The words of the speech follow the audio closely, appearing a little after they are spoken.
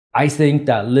I think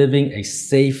that living a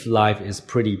safe life is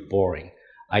pretty boring.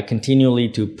 I continually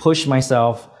to push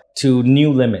myself to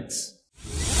new limits.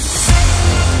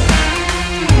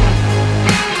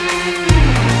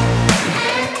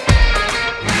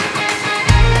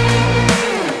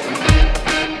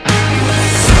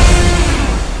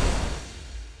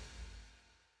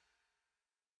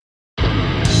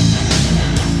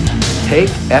 Take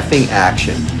effing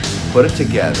action, put it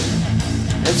together,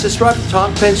 and subscribe to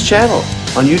Tompeng's channel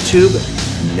on YouTube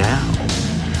now.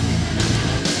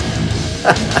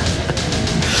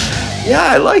 Yeah,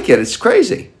 I like it. It's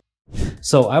crazy.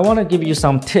 So I want to give you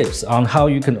some tips on how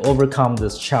you can overcome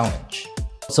this challenge.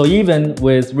 So even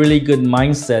with really good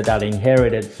mindset that I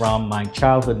inherited from my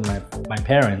childhood, my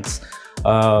parents,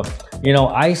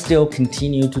 I still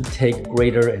continue to take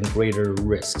greater and greater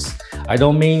risks. I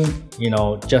don't mean,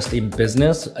 just in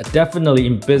business. Definitely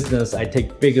in business, I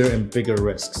take bigger and bigger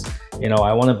risks.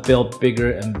 I want to build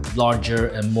bigger and larger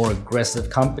and more aggressive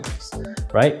companies,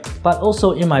 right? But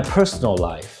also in my personal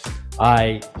life,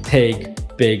 I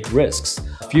take big risks.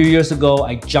 A few years ago,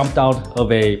 I jumped out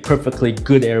of a perfectly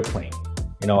good airplane.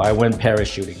 I went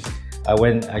parachuting.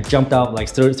 I jumped out like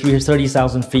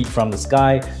 30,000 feet from the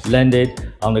sky,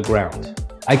 landed on the ground.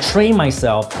 I trained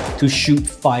myself to shoot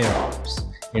firearms,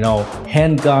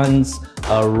 handguns,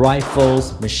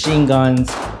 rifles, machine guns,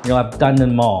 I've done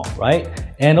them all, right?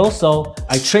 And also,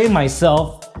 I trained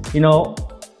myself,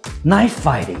 knife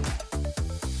fighting.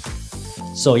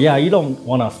 So yeah, you don't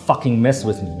want to fucking mess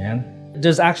with me, man.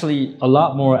 There's actually a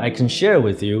lot more I can share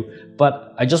with you,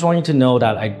 but I just want you to know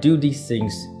that I do these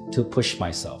things to push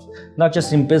myself. Not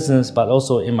just in business, but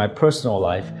also in my personal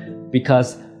life,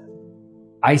 because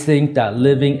I think that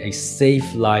living a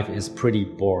safe life is pretty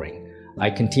boring.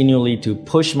 I continually to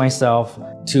push myself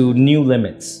to new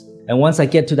limits. And once I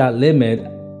get to that limit,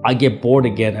 I get bored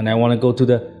again and I want to go to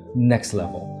the next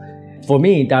level. For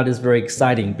me, that is very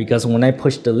exciting because when I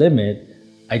push the limit,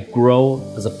 I grow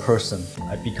as a person.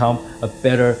 I become a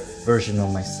better version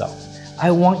of myself. I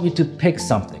want you to pick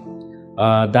something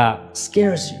that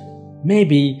scares you.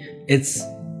 Maybe it's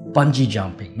bungee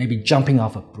jumping, maybe jumping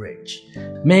off a bridge.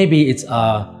 Maybe it's,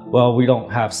 we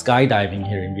don't have skydiving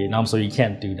here in Vietnam, so you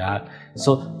can't do that.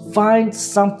 So find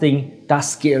something that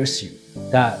scares you,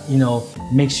 that,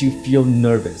 makes you feel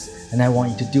nervous, and I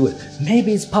want you to do it.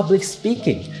 Maybe it's public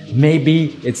speaking.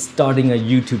 Maybe it's starting a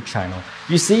YouTube channel.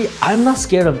 You see, I'm not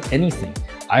scared of anything.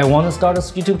 I want to start a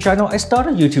YouTube channel, I start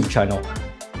a YouTube channel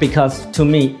because to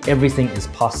me, everything is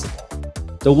possible.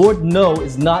 The word no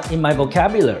is not in my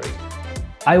vocabulary.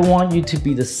 I want you to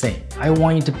be the same. I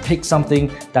want you to pick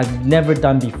something that you've never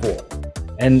done before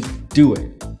and do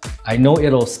it. I know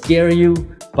it'll scare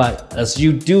you, but as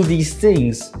you do these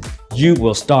things, you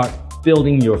will start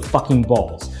building your fucking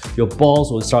balls. Your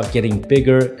balls will start getting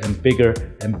bigger and bigger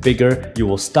and bigger. You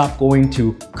will stop going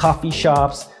to coffee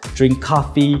shops, drink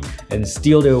coffee, and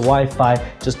steal their Wi-Fi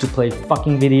just to play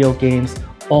fucking video games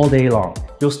all day long.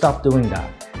 You'll stop doing that.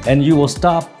 And you will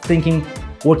stop thinking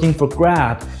working for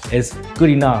Grab is good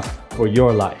enough for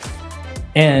your life.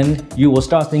 And you will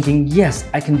start thinking, yes,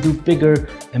 I can do bigger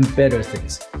and better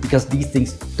things because these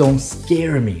things don't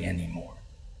scare me anymore.